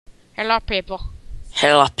Hello, people.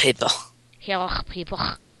 Hello, people. Hello, people.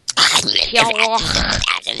 Hello,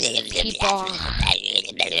 people.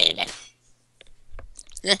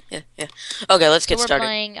 Okay, let's So get we're started.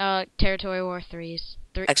 playing Territory War 3's.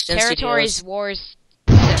 X-Gen Territories Studios. Wars.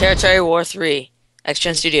 Territory War 3.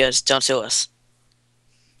 X-Gen Studios, don't sue us.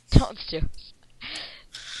 Don't do.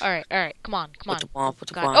 Alright, come on. Put the bomb, put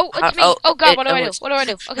the God. bomb. Oh, it's me! Oh god, what do I do? was- What do I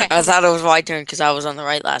do? Okay. I thought it was my turn because I was on the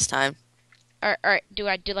right last time. Alright, do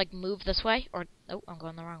I like move this way? Or oh, I'm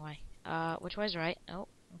going the wrong way. Which way's right? Oh,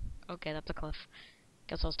 okay, that's a cliff.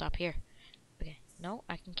 Guess I'll stop here. Okay. No,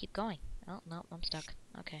 I can keep going. Oh no, I'm stuck.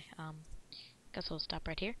 Okay, guess I'll stop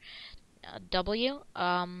right here. W.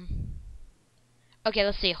 Okay,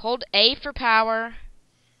 let's see. Hold A for power.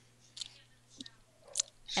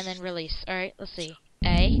 And then release. Alright, let's see.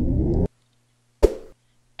 A.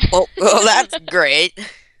 Well, that's great.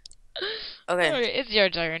 Okay. Okay, it's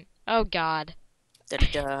your turn. Oh god.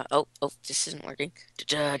 Oh, this isn't working.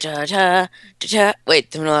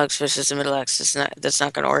 Wait, the middle X versus the middle X. That's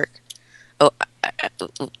not gonna work. Oh,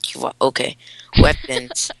 okay.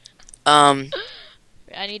 Weapons. I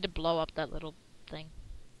need to blow up that little thing.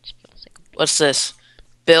 Just for the sake of What's this?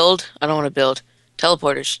 Build? I don't want to build.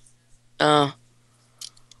 Teleporters. Uh.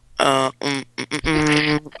 Uh. Mm, mm, mm,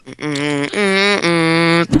 mm, mm,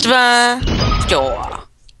 mm, mm,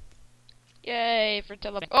 Yay for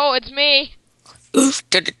teleporting. Oh, it's me!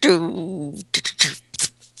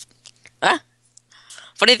 Huh?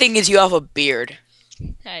 Funny thing is, you have a beard.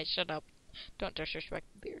 Hey, shut up. Don't disrespect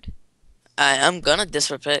the beard. I'm gonna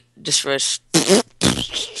disrespect.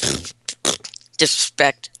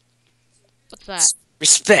 What's that?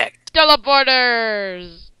 Respect.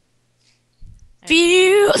 Teleporters!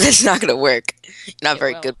 Phew. That's not gonna work. You're not It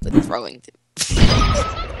very will. good with throwing.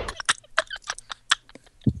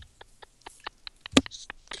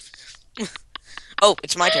 Oh,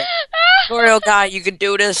 it's my turn. Tutorial guy, you can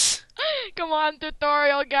do this. Come on,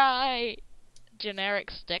 tutorial guy!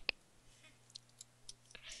 Generic stick.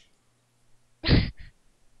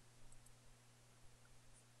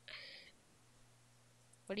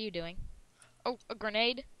 What are you doing? Oh, a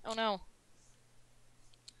grenade? Oh no.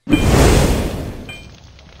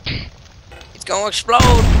 It's gonna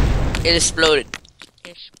explode. It exploded.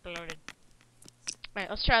 Exploded.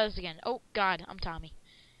 Alright, let's try this again. Oh god, I'm Tommy.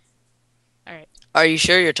 Alright. Are you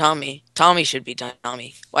sure you're Tommy? Tommy should be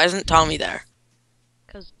Tommy. Why isn't Tommy there?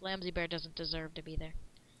 Because Lamsey Bear doesn't deserve to be there.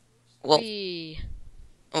 Well, Whee.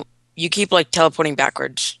 you keep like teleporting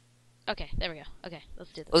backwards. Okay, there we go. Okay,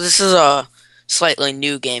 let's do this. Well, this is a slightly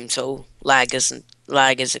new game, so lag is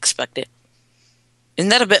expected. Isn't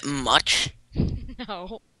that a bit much?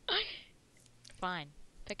 No. Fine.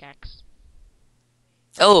 Pickaxe.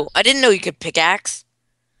 Oh, I didn't know you could pickaxe.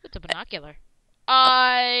 It's a binocular.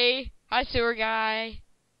 Hi, sewer guy.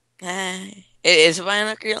 It is a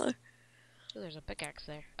binocular. Oh, there's a pickaxe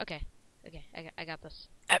there. Okay, I got this.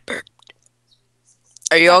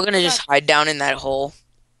 Are you all gonna just hide down in that hole?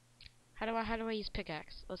 How do I use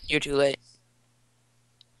pickaxe? Let's see. You're too late.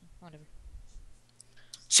 Whatever.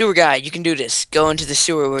 Sewer guy, you can do this. Go into the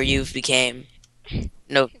sewer where you've became.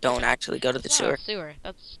 No, don't actually go to the It's sewer. not a sewer.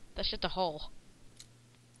 That's just a hole.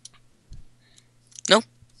 No.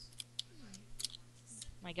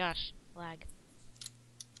 My gosh, lag.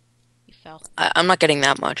 You fell. I'm not getting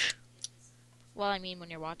that much. Well, I mean,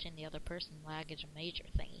 when you're watching the other person, lag is a major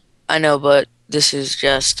thingy. I know, but this is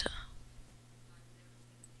just.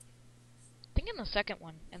 I think in the second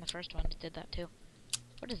one and the first one it did that too.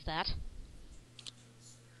 What is that?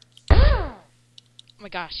 Oh my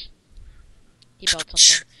gosh. He built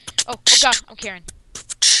something. Oh god, I'm Kieran.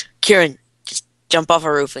 Kieran, just jump off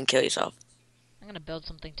a roof and kill yourself. I'm gonna build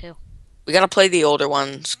something too. We gotta play the older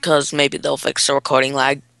ones, because maybe they'll fix the recording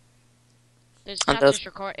lag. It's not just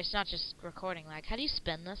recording lag. How do you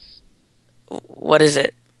spin this? What is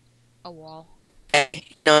it? A wall.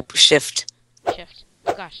 No, shift. Shift.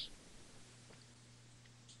 Oh gosh.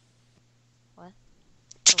 What?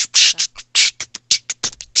 Oh, God.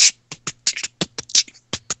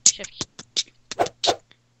 Shift.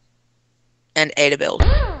 And A to build.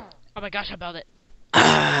 Oh my gosh, I built it.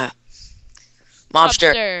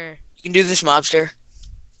 Mobster. You can do this, Mobster.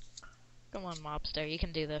 Come on, Mobster. You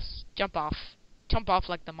can do this. Jump off. Jump off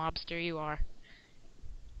like the mobster you are.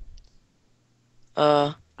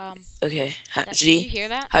 Okay. Do you hear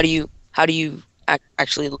that? How do you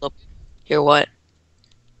actually look? Hear what?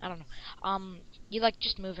 I don't know. You like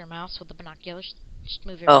just move your mouse with the binoculars. Just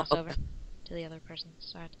move your mouse over to the other person's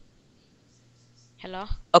side. Hello?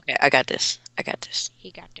 Okay, I got this. He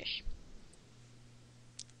got this.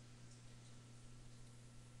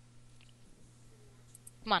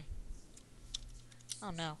 Come on.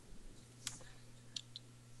 Oh no.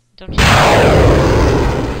 Don't you?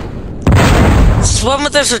 Swim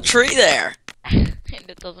with there's a tree there. And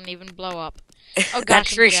it doesn't even blow up. Oh That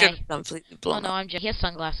gosh, I'm tree should Jay. have completely Oh blown no, up. I'm Jay. He has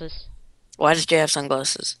sunglasses. Why does Jay have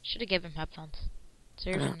sunglasses? Should have given him headphones. Is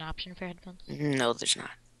there I even know. an option for headphones? No, there's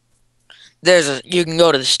not. You can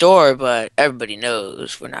go to the store, but everybody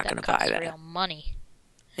knows we're not That gonna buy costs that. real money.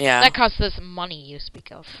 Yeah. That costs this money you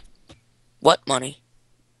speak of. What money?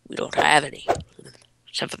 We don't have any.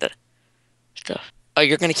 Except for the stuff. Oh,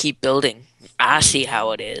 you're gonna keep building. I see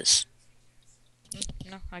how it is.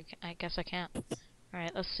 No, I guess I can't.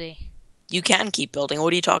 Alright, let's see. You can keep building.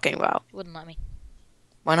 What are you talking about? It wouldn't let me.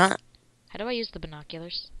 Why not? How do I use the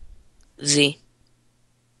binoculars? Z.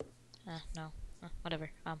 No. Whatever.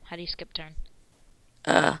 How do you skip turn?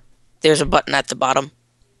 There's a button at the bottom.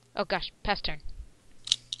 Oh gosh, pass turn.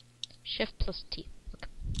 Shift plus T. Okay.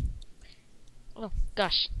 Oh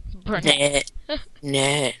gosh, brunette.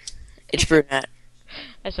 Net. It's brunette.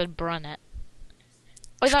 I said brunette.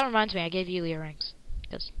 Oh, that reminds me, I gave you earrings.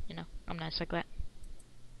 Because, you know, I'm nice like that.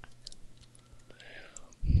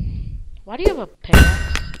 Why do you have a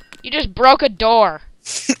pickaxe? You just broke a door!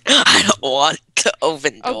 I don't want to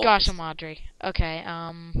open doors. Oh gosh, I'm Audrey. Okay,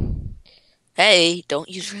 Hey, don't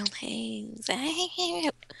use real names.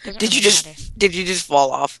 doesn't Did you really matter. did you just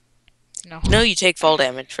fall off? No. No, you take fall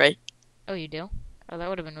damage, right? Oh, you do? Oh, that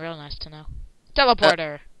would have been real nice to know.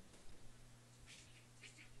 Teleporter!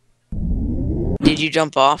 Did you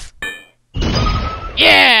jump off?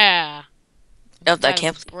 Yeah! No, I That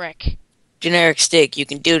can't. was brick. Generic stick, you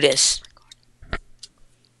can do this.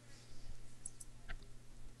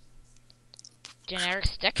 Generic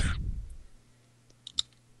stick?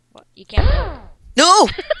 What? You can't build. No!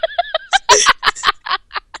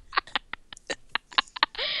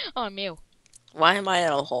 Oh, I'm you. Why am I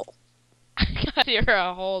in a hole? God, you're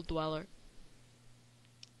a hole dweller.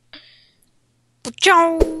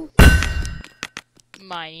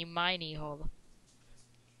 Miny hole.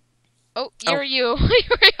 Oh, you're you.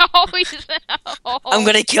 You're always in a hole. I'm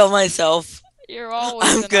gonna kill myself. You're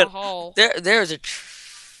always in a hole. There's a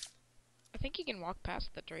I think you can walk past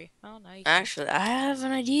the tree. Oh, no, you can't. Actually, I have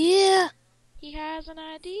an idea. He has an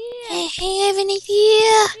idea. I have an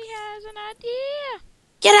idea. He has an idea.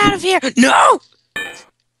 Get out of here. No!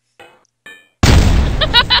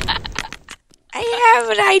 I have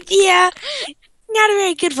an idea. Not a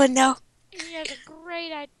very good one, though. He has a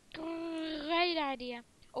great idea.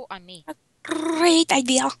 Oh, I'm me. Great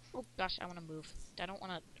idea. Oh, gosh, I want to move. I don't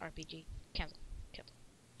want to RPG. Cancel.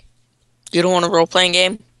 You don't want a role-playing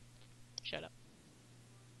game? Shut up.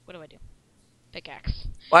 What do I do? Pickaxe.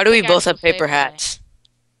 Why do we Pickaxe both have will save paper the day. hats?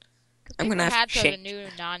 I'm Paper gonna have hats to are the change. new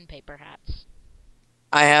non-paper hats.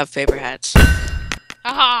 I have paper hats.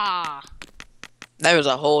 Haha! There was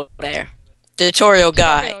a hole there. Tutorial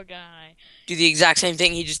guy. Tutorial guy. Do the exact same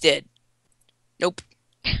thing he just did. Nope.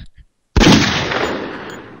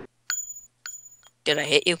 Did I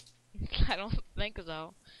hit you? I don't think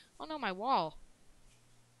so. Oh no, my wall.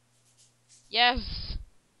 Yes!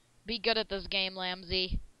 Be good at this game,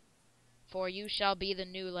 Lamsey. For you shall be the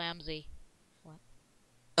new Lamsey.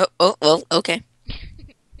 Oh, well, okay.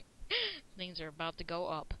 Things are about to go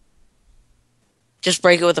up. Just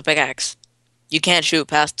break it with a pickaxe. You can't shoot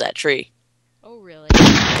past that tree. Oh, really?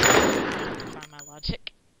 Find my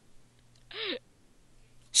logic.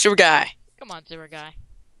 Sewer guy. Come on, sewer guy.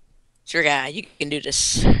 Sewer guy, you can do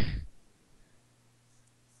this.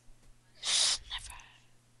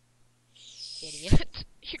 Idiot.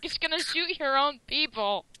 You're just gonna shoot your own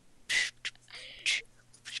people.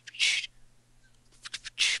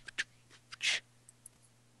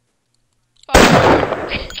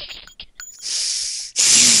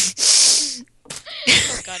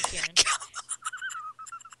 Oh god, Kieran.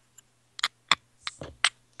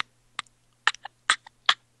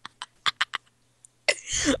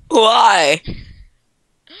 Why?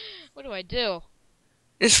 What do I do?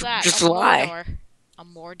 Just What's that? why? Mordor. A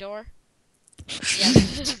Mordor?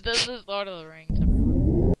 Yes, this is Lord of the Rings,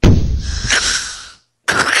 everyone.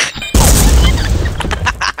 How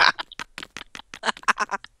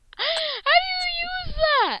do you use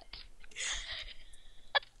that?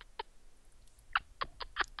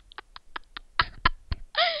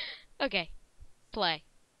 Okay. Play.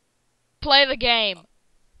 Play the game.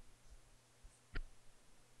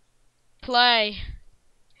 Play.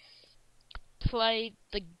 Play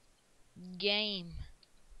the game.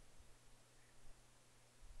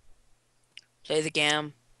 Play the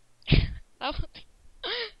game. Oh.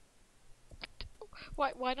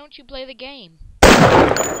 Why don't you play the game?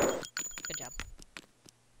 Good job.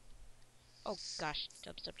 Oh gosh,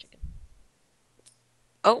 dubstep chicken.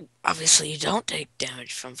 Oh, obviously you don't take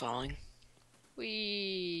damage from falling.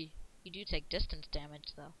 Whee! You do take distance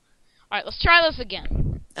damage, though. Alright, let's try this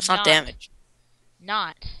again. That's not damage.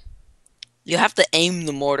 Not. You have to aim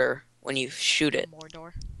the mortar when you shoot it.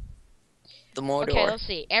 Mordor. The mortar. Okay, let's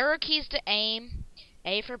see. Arrow keys to aim.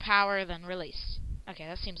 A for power, then release. Okay,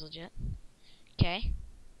 that seems legit. Okay.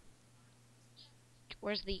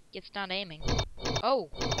 Where's the... It's not aiming. Oh.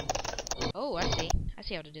 Oh, I see. I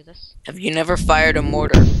see how to do this. Have you never fired a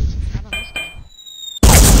mortar? Not on this game.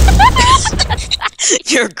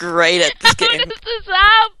 You're great at this How game. does this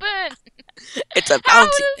happen? It's a How bouncy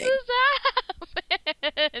does thing. this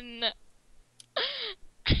happen?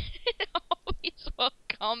 It always will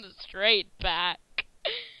come straight back.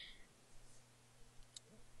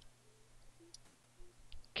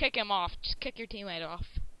 Kick him off. Just kick your teammate off.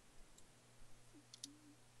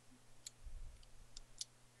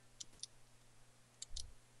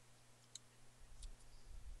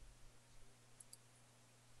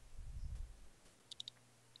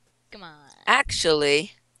 Come on.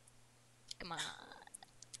 Actually, Come on.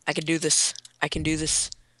 I can do this. I can do this.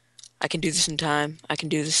 I can do this in time. I can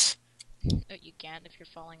do this. Oh, you can't if you're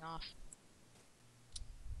falling off.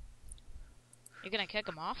 You're gonna kick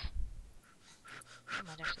him off? I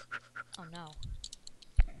might actually... Oh no.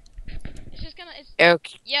 It's just gonna... It's... Eric,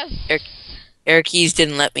 Yes! Eric Keys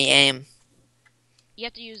didn't let me aim. You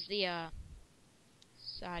have to use the,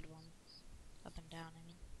 side ones. Up and down, I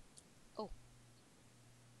mean. Oh.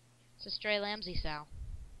 It's a stray lambsy sow.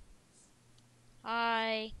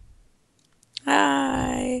 Hi.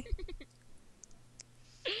 Hi.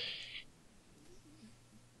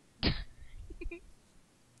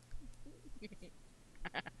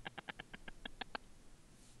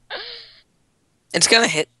 It's gonna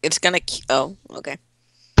hit. It's gonna. Oh, okay.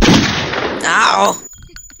 Ow!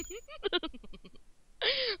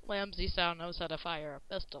 Lambsy sow knows how to fire a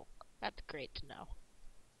pistol. That's great to know.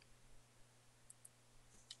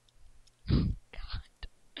 God.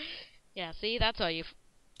 Yeah, see, that's how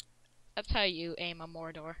you aim a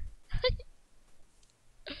Mordor.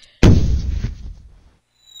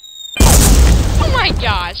 Oh my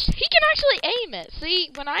gosh! He can actually aim it! See,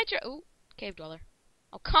 when I ooh, cave dweller.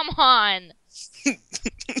 Oh, come on!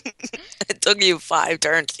 It took you 5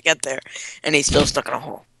 turns to get there, and he's still stuck in a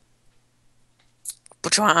hole.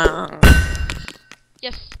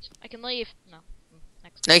 Yes, I can leave. No.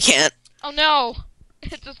 Next. No, you can't. Oh no!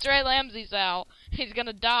 It's a stray lambsy sow. He's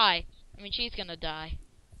gonna die. I mean, she's gonna die.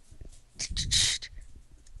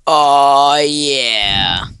 Oh,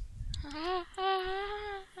 yeah.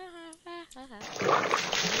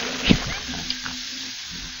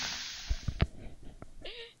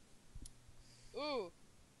 Ooh.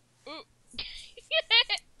 Ooh.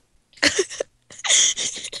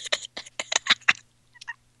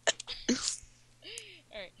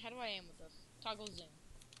 Alright, how do I aim with this? Toggle zoom.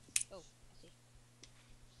 Oh, I see.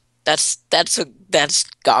 That's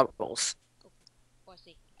goggles. Oh, I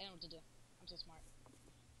see. I know what to do. I'm so smart.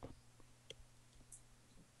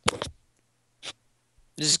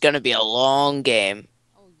 This is gonna be a long game.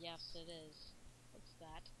 Oh, yes, it is. What's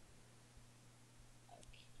that?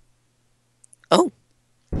 Okay. Oh.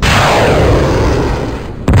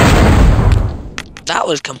 That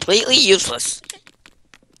was completely useless.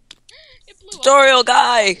 It blew Tutorial up. I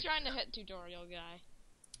guy! was trying to hit tutorial guy.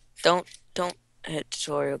 Don't hit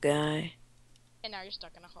tutorial guy. And now you're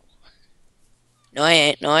stuck in a hole. No, I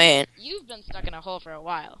ain't. No, I ain't. You've been stuck in a hole for a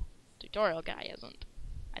while. Tutorial guy isn't.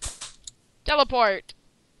 Teleport!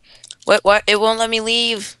 What? It won't let me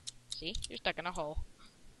leave. See? You're stuck in a hole.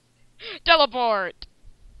 Teleport!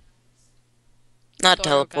 Not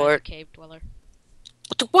Tutorial guy's a teleport. cave dweller.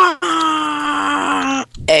 What the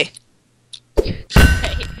Hey.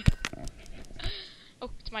 Hey. Oh,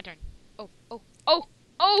 it's my turn. Oh, oh, oh,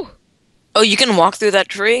 oh! Oh, you can walk through that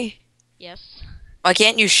tree? Yes. Why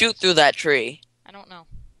can't you shoot through that tree? I don't know.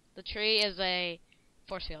 The tree is a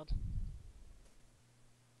force field.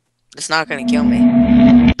 It's not gonna kill me.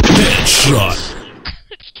 Headshot.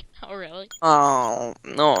 Oh, really? Oh,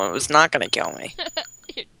 no, it's not gonna kill me.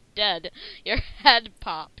 You're dead. Your head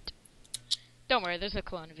popped. Don't worry, there's a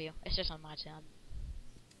clone of you. It's just on my tab.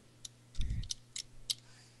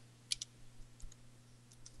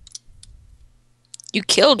 You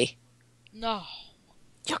killed me. No.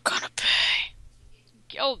 You're gonna pay. You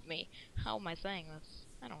killed me. How am I saying this?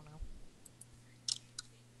 I don't know.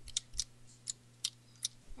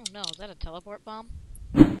 Oh no, is that a teleport bomb?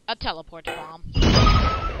 A teleport bomb.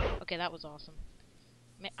 Okay, that was awesome.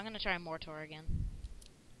 I'm gonna try Mortor again.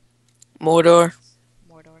 Mordor.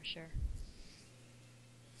 Mordor, sure.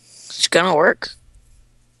 It's gonna work.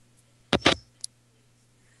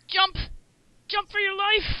 Jump! Jump for your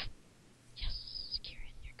life! Yes,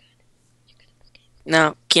 Kieran, you're good. You're good at this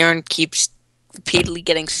No, Kieran keeps repeatedly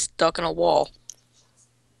getting stuck in a wall.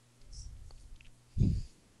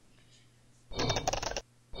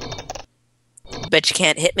 Bet you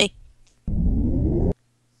can't hit me.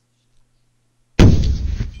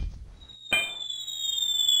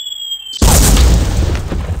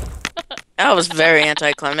 That was very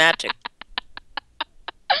anticlimactic.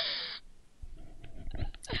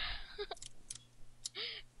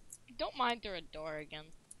 Don't mind through a door again.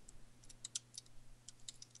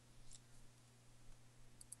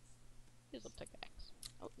 Here's a pickaxe.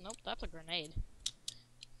 Oh, nope, that's a grenade.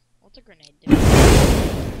 What's a grenade do?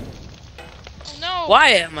 Oh no! Why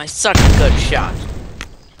am I such a good shot?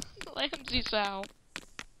 Lamsey sow.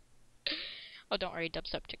 Oh, don't worry,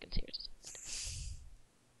 dubstep chicken's here.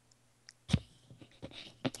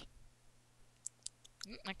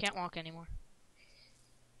 I can't walk anymore.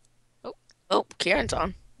 Oh, Kieran's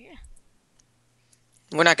on. Yeah.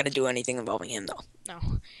 We're not gonna do anything involving him though. No,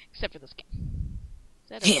 except for this game.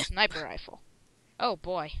 That is a sniper rifle. Oh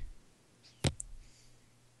boy.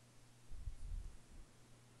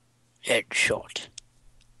 Headshot.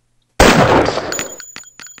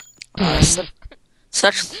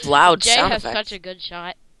 Such loud Jay sound has effects. such a good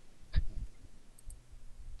shot.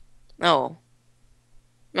 No.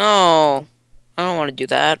 No. I don't want to do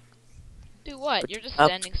that. Do what? You're just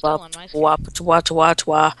standing still on my screen.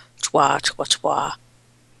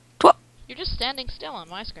 You're just standing still on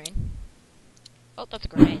my screen. Oh, that's a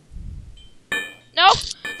grenade. No!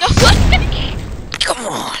 No! Come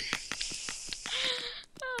on.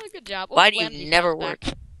 Oh, good job. Why do you never work?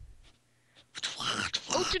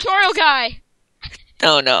 Oh, tutorial guy!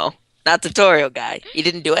 No. Not tutorial guy. He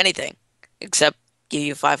didn't do anything. Except give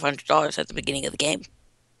you $500 at the beginning of the game.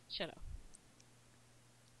 Shut up.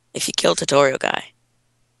 If you kill tutorial guy.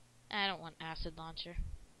 I don't want acid launcher.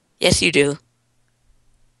 Yes, you do.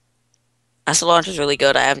 Acid launcher's really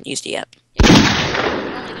good. I haven't used it yet.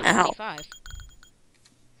 Yeah, only 25.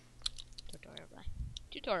 Tutorial guy.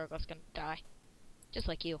 Tutorial guy's gonna die. Just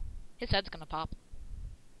like you. His head's gonna pop.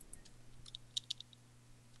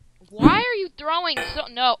 Why are you throwing so...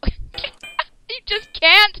 No. You just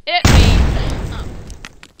can't hit me. Oh.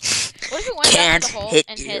 What if it went back to the hole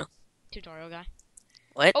and hit tutorial guy?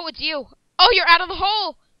 What? Oh, it's you. Oh, you're out of the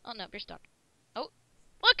hole. Oh, no, you're stuck. Oh,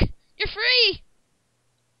 look. You're free.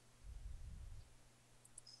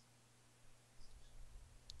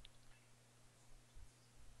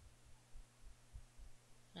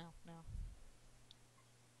 No.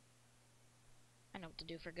 I know what to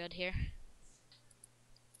do for good here.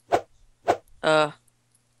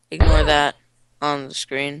 Ignore that on the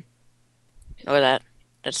screen. Ignore that.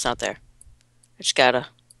 That's not there. I just gotta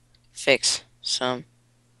fix some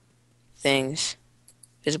things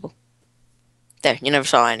visible. There, you never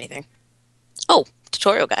saw anything. Oh,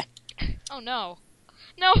 tutorial guy. Oh, no.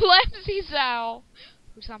 No, Lamsey Sow.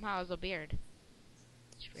 Who somehow has a beard.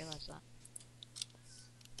 Just realized that.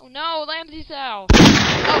 Oh, no, Lamsey Sow.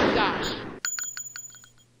 Oh, gosh.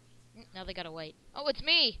 Now they gotta wait. Oh, it's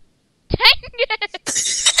me. Dang it.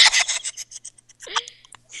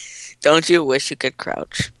 Don't you wish you could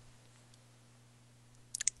crouch?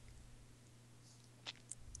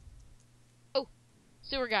 Oh,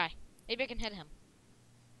 sewer guy. Maybe I can hit him.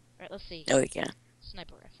 Alright, let's see. No, you can't.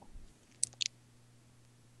 Sniper rifle.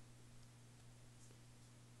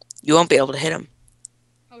 You won't be able to hit him.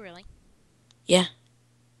 Oh, really? Yeah.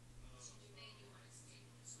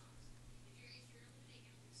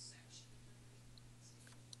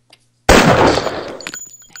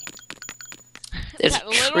 There's that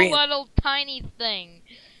little tiny thing.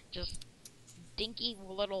 Just dinky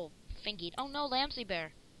little fingied. Oh no, Lamsey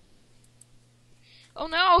Bear. Oh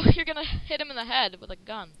no, you're gonna hit him in the head with a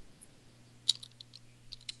gun.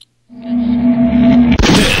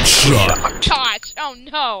 Headshot. Gosh, oh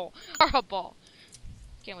no. Horrible.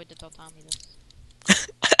 Can't wait to tell Tommy this.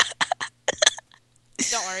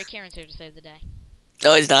 Don't worry, Karen's here to save the day.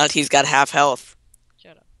 No, he's not. He's got half health.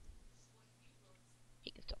 Shut up.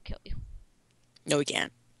 He can still kill you. No, he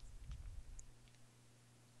can't.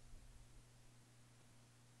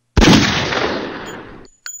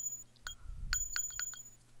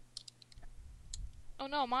 Oh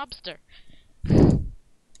no, mobster.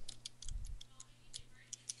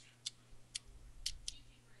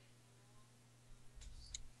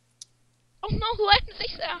 Oh no, Lamsey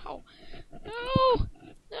Sow! No!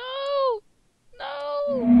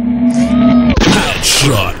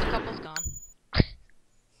 Headshot. The couple's gone.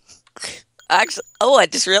 Actually, I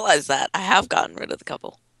just realized that. I have gotten rid of the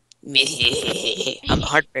couple. I'm the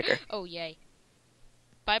heartbreaker. Oh, yay.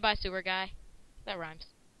 Bye-bye, sewer guy. That rhymes.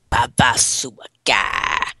 Baba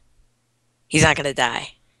Suga. He's not gonna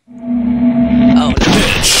die. Oh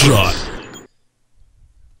Headshot.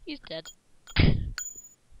 He's dead.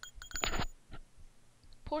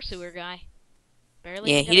 Poor sewer guy.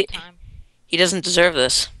 Barely Yeah, even got time. he doesn't deserve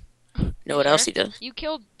this. Know You what sure? else he does? You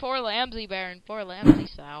killed poor Lamsey Bear and poor Lamsey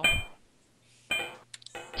Sow.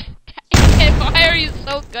 Why are you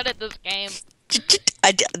so good at this game?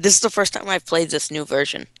 This is the first time I've played this new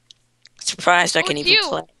version. Surprised I Oh, can it's even you!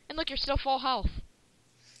 play. And look, you're still full health.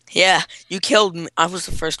 Yeah, you killed me. I was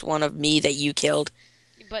the first one of me that you killed.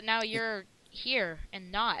 But now you're here and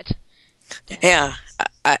not. Damn. Yeah,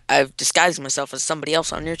 I've disguised myself as somebody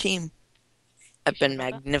else on your team. I've sure been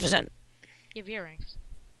about that? magnificent. You have earrings.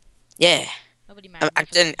 Yeah, Nobody I'm acting.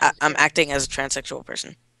 magnificent has I'm earrings. acting as a transsexual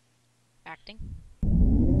person. Acting?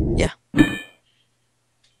 Yeah.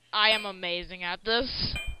 I am amazing at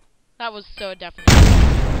this. That was so definitely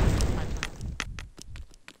my plan.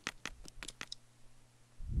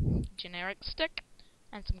 Generic stick,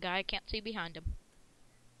 and some guy I can't see behind him.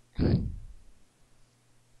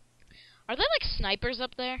 Are there like snipers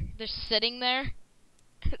up there? They're sitting there,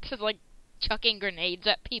 just like chucking grenades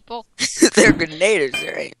at people. They're grenaders.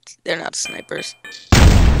 They're not snipers.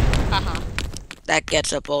 Haha. That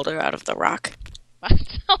gets a boulder out of the rock.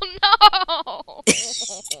 Oh no!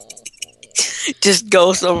 Just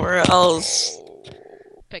go somewhere else.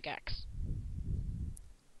 Pickaxe.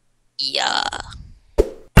 Yeah.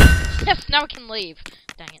 Yes, now we can leave.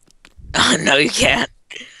 Dang it. Oh, no, you can't.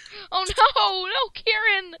 Oh no! No,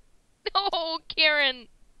 Kieran! No, Kieran!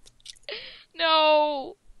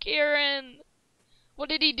 No, Kieran! What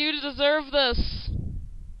did he do to deserve this?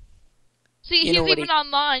 See, You know he's what even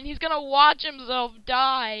online. He's gonna watch himself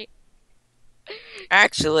die.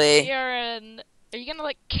 Actually, Kieran, are you gonna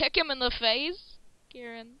like kick him in the face?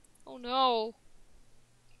 Kieran, oh no.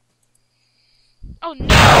 Oh no,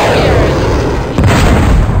 Kieran!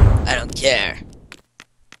 I don't care.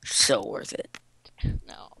 So worth it.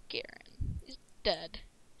 No, Kieran. He's dead.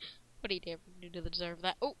 What did he do to deserve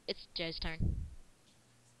that? Oh, it's Jay's turn.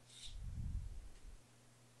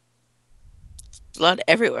 Blood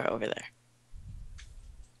everywhere over there.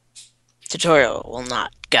 Tutorial will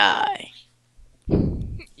not die.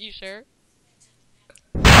 You sure?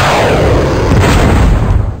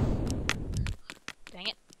 Dang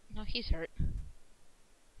it. No, he's hurt.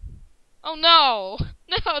 Oh no!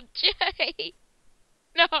 No, Jay!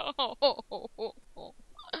 No!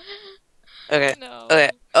 Okay. No. Okay.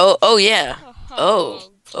 Oh yeah.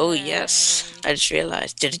 Oh. Oh Jay. yes. I just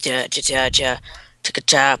realized.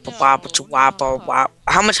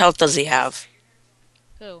 How much health does he have?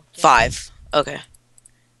 Who? Jay? 5. Okay.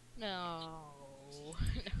 No.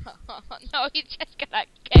 No, you just gotta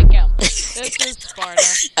kick him. This is Sparta.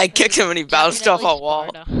 I This kicked is him and he bounced off a definitely wall.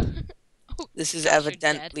 Sparta. Oh, This is gosh, you're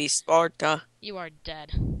evidently dead. Sparta. You are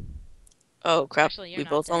dead. Oh crap. Actually, you're We not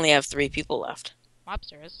both dead. only have 3 people left.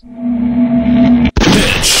 Mobster is.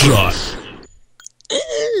 Headshot.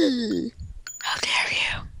 How dare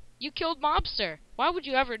you? You killed Mobster. Why would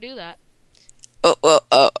you ever do that? Oh,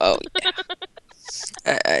 yeah.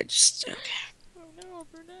 I just, okay. Oh no,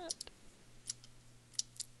 Burnett.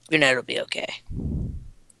 Brunette will be okay.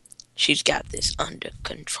 She's got this under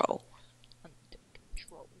control. Under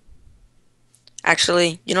control.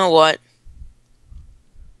 Actually, you know what?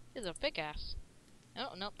 He's a big ass.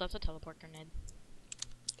 Oh, no, that's a teleport grenade.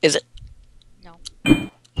 Is it? No.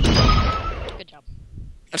 Good job.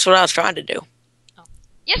 That's what I was trying to do.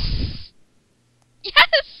 Yes! Yes!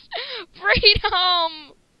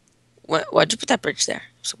 Freedom! Why'd you put that bridge there?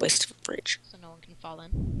 It's a waste of a bridge. So no one can fall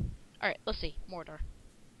in. Alright, let's see. Mordor.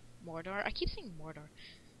 Mordor? I keep saying Mordor.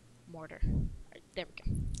 Mortar. Alright, there we go.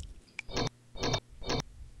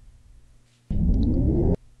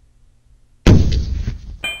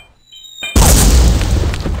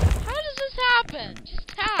 How does this happen?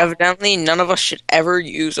 Just how? Evidently, none of us should ever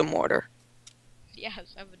use a mortar.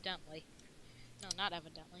 Yes, evidently. No, not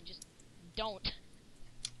evidently. Just don't.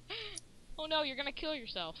 Oh no, you're gonna kill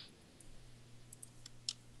yourself.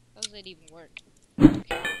 How does it even work?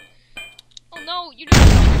 Okay. Oh no, you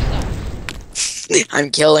just killed yourself. I'm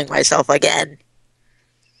killing myself again.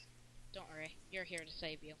 Don't worry, you're here to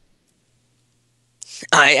save you.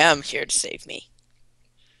 I am here to save me.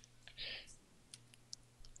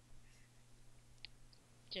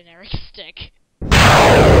 Generic stick.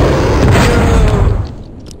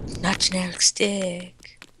 Not generic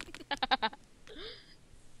stick.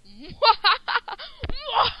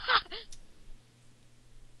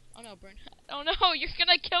 Oh no, Burn. Oh no, you're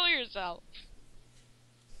gonna kill yourself.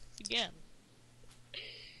 Again.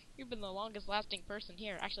 You've been the longest lasting person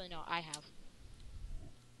here. Actually, no, I have.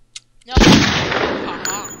 No.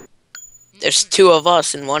 Haha. There's 2 of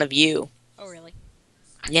us and 1 of you. Oh, really?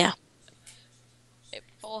 Yeah. If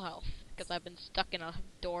full health because I've been stuck in a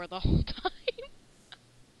door the whole time.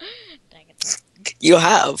 Dang it. You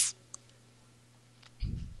have.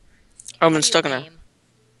 I'm How been do you stuck in a aim?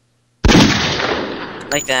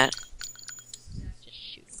 like that. Just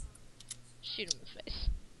shoot him. Shoot him in the face.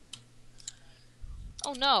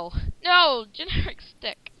 Oh no! No! Generic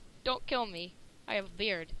stick! Don't kill me. I have a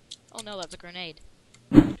beard. Oh no, that's a grenade.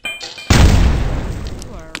 You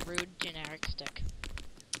are a rude generic stick.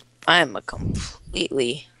 I am a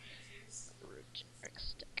completely. Rude generic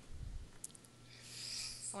stick.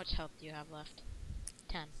 How much health do you have left?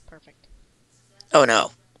 10. Perfect. Oh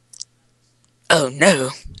no. Oh no.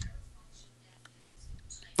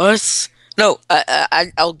 Bus. No.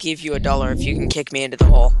 I'll give you $1 if you can kick me into the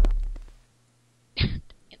hole.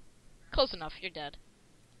 Close enough, you're dead.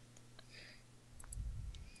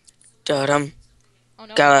 Dum. Oh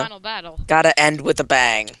no, Gotta final battle. gotta end with a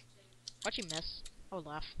bang. Watch you miss. I would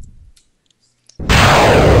laugh.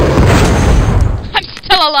 I'm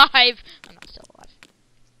still alive! I'm not still alive.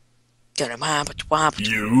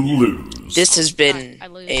 You lose. This has been I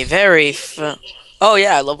lose. a very oh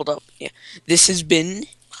yeah, I leveled up. Yeah. This has been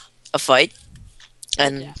a fight,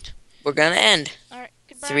 and Yeah. we're gonna end. Alright,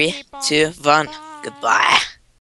 goodbye, 3, people. 2, 1. Bye. Goodbye.